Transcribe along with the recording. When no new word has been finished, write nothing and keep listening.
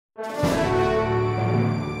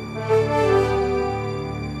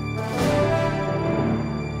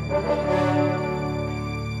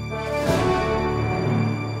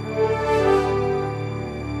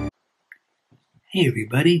Hey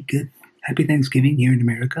everybody, happy Thanksgiving here in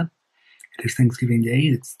America. It is Thanksgiving Day.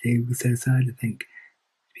 It's the day we set aside to be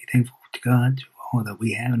thankful to God for all that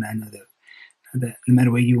we have, and I know that no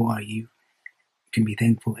matter where you are, you can be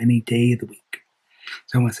thankful any day of the week.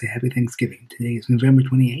 So I want to say happy Thanksgiving. Today is November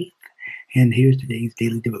 28th, and here's today's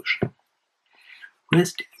daily devotion.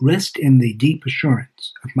 Rest in the deep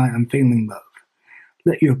assurance of my unfailing love.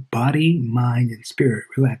 Let your body, mind, and spirit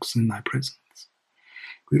relax in my presence.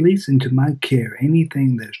 Release into my care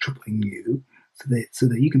anything that is troubling you, so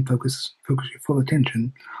that you can focus your full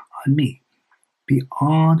attention on me. Be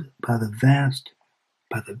awed by the vast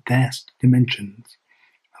dimensions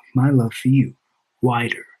of my love for you,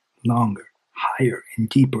 wider, longer, higher, and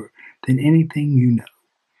deeper than anything you know.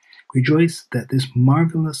 Rejoice that this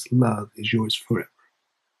marvelous love is yours forever.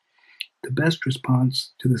 The best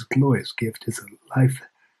response to this glorious gift is a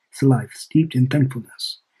life steeped in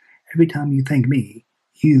thankfulness. Every time you thank me,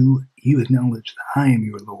 you acknowledge that I am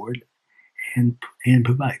your Lord and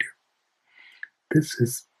provider. This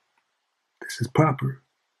is proper.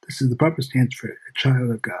 This is the proper stance for a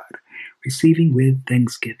child of God, receiving with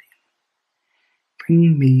thanksgiving.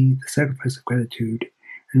 Bring me the sacrifice of gratitude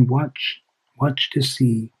and watch to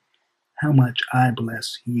see how much I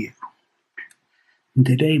bless you. And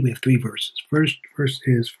today we have 3 verses. First verse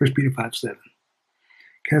is 1 Peter 5:7.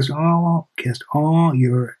 Cast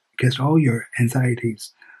all your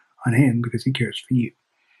anxieties on him because he cares for you.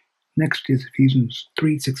 Next is Ephesians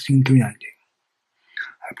 3:16 through 19.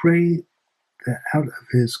 I pray that out of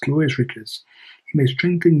his glorious riches he may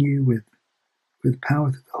strengthen you with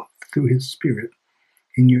power through his Spirit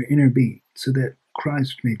in your inner being, so that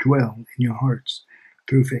Christ may dwell in your hearts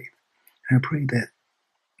through faith. And I pray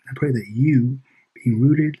that you, being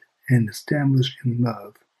rooted and established in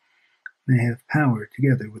love, may have power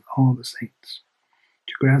together with all the saints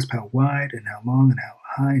to grasp how wide and how long and how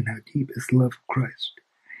high and how deep is the love of Christ,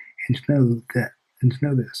 and to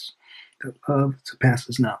know this, that love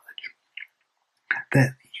surpasses knowledge,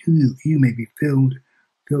 that you may be filled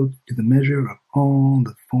to the measure of all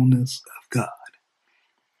the fullness of God.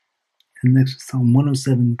 And next is Psalm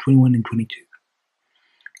 107:21 and 22.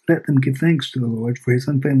 Let them give thanks to the Lord for his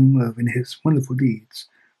unfailing love and his wonderful deeds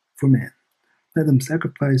for men. Let them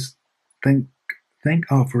sacrifice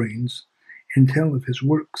thank offerings and tell of his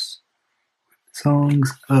works with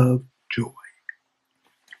songs of joy.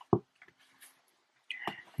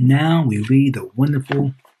 Now we read the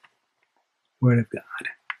wonderful Word of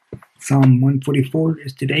God. Psalm 144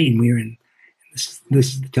 is today, and we're in this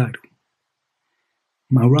is the title,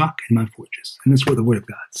 My Rock and My Fortress. And that's what the Word of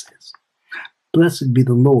God says. Blessed be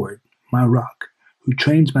the Lord, my rock, who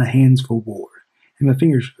trains my hands for war and my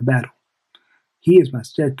fingers for battle. He is my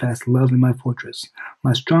steadfast love and my fortress,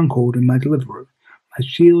 my stronghold and my deliverer, my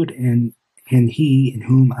shield and he in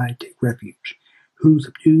whom I take refuge, who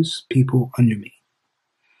subdues people under me.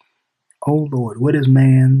 O Lord, what is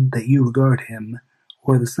man that you regard him,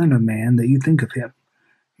 or the son of man that you think of him?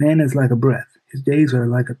 Man is like a breath, his days are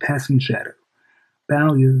like a passing shadow.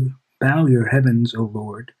 Bow your heavens, O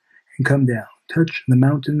Lord, and come down. Touch the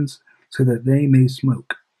mountains so that they may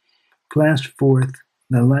smoke. Flash forth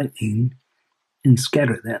the lightning and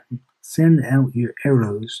scatter them. Send out your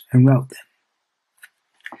arrows and rout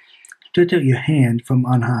them. Stretch out your hand from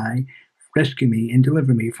on high, rescue me and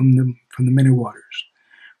deliver me from the many waters,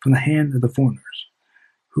 from the hand of the foreigners,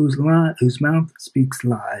 whose mouth speaks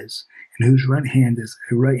lies, and whose right hand is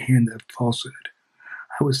a right hand of falsehood.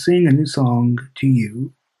 I will sing a new song to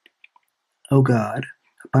you, O God,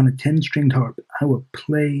 upon a 10-stringed harp. I will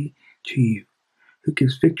play to you, who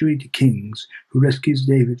gives victory to kings, who rescues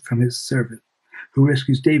David his servant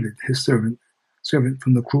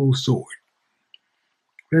from the cruel sword.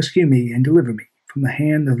 Rescue me and deliver me from the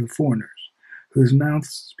hand of the foreigners, whose mouths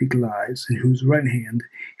speak lies, and whose right hand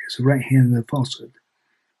is the right hand of falsehood.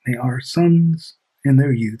 May our sons in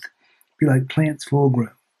their youth be like plants full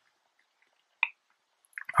grown,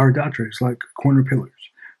 our daughters like corner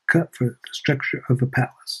pillars, cut for the structure of a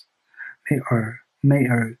palace. May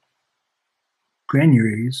our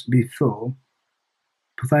granaries be full,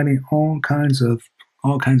 providing all kinds of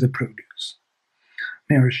produce.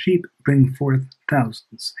 May our sheep bring forth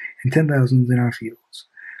thousands and 10,000s in our fields.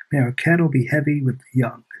 May our cattle be heavy with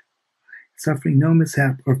young, suffering no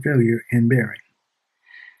mishap or failure in bearing.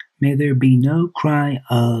 May there be no cry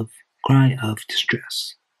of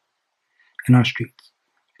distress in our streets.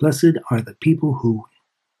 Blessed are the people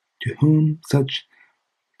to whom such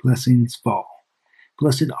blessings fall.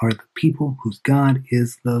 Blessed are the people whose God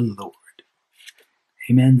is the Lord.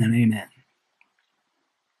 Amen and amen.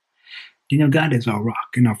 You know, God is our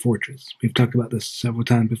rock and our fortress. We've talked about this several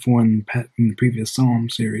times before in the previous Psalm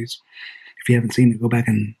series. If you haven't seen it, go back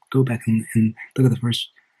and look at the first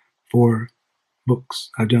 4 books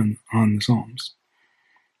I've done on the Psalms.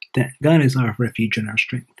 That God is our refuge and our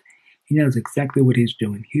strength. He knows exactly what He's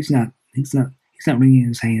doing. He's not wringing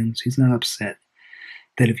His hands. He's not upset.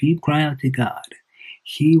 That if you cry out to God,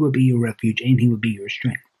 He will be your refuge and He will be your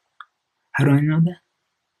strength. How do I know that?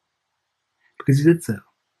 Because He said so.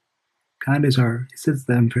 God is our. It says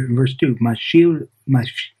that in verse 2, my shield,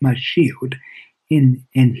 and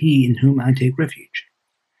He in whom I take refuge,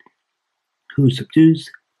 who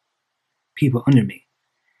subdues people under me.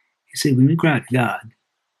 You see, when we cry out to God,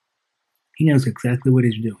 He knows exactly what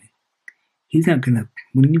He's doing. He's not gonna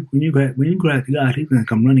when you cry out to God, He's gonna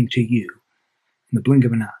come running to you in the blink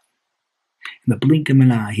of an eye. In the blink of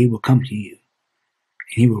an eye, He will come to you,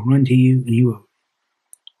 and He will run to you, and He will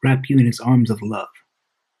wrap you in His arms of love.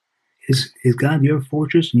 Is God your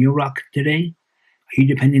fortress and your rock today? Are you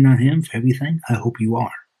depending on Him for everything? I hope you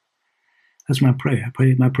are. That's my prayer.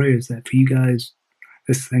 My prayer is that for you guys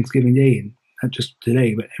this Thanksgiving Day, and not just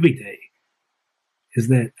today, but every day, is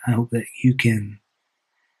that I hope that you can.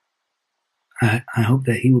 I hope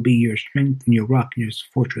that He will be your strength and your rock and your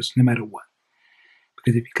fortress, no matter what.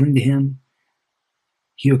 Because if you cling to Him,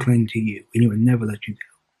 He will cling to you, and He will never let you go.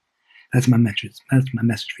 That's my message. That's my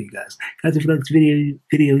message for you guys. Guys, if you like this video,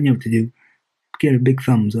 you know what to do. Give it a big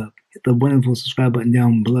thumbs up. Hit the wonderful subscribe button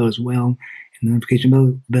down below as well, and the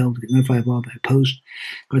notification bell to get notified of all that I post.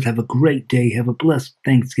 Guys, have a great day. Have a blessed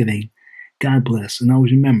Thanksgiving. God bless, and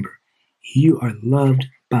always remember, you are loved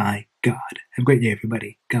by God. Have a great day,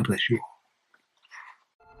 everybody. God bless you all.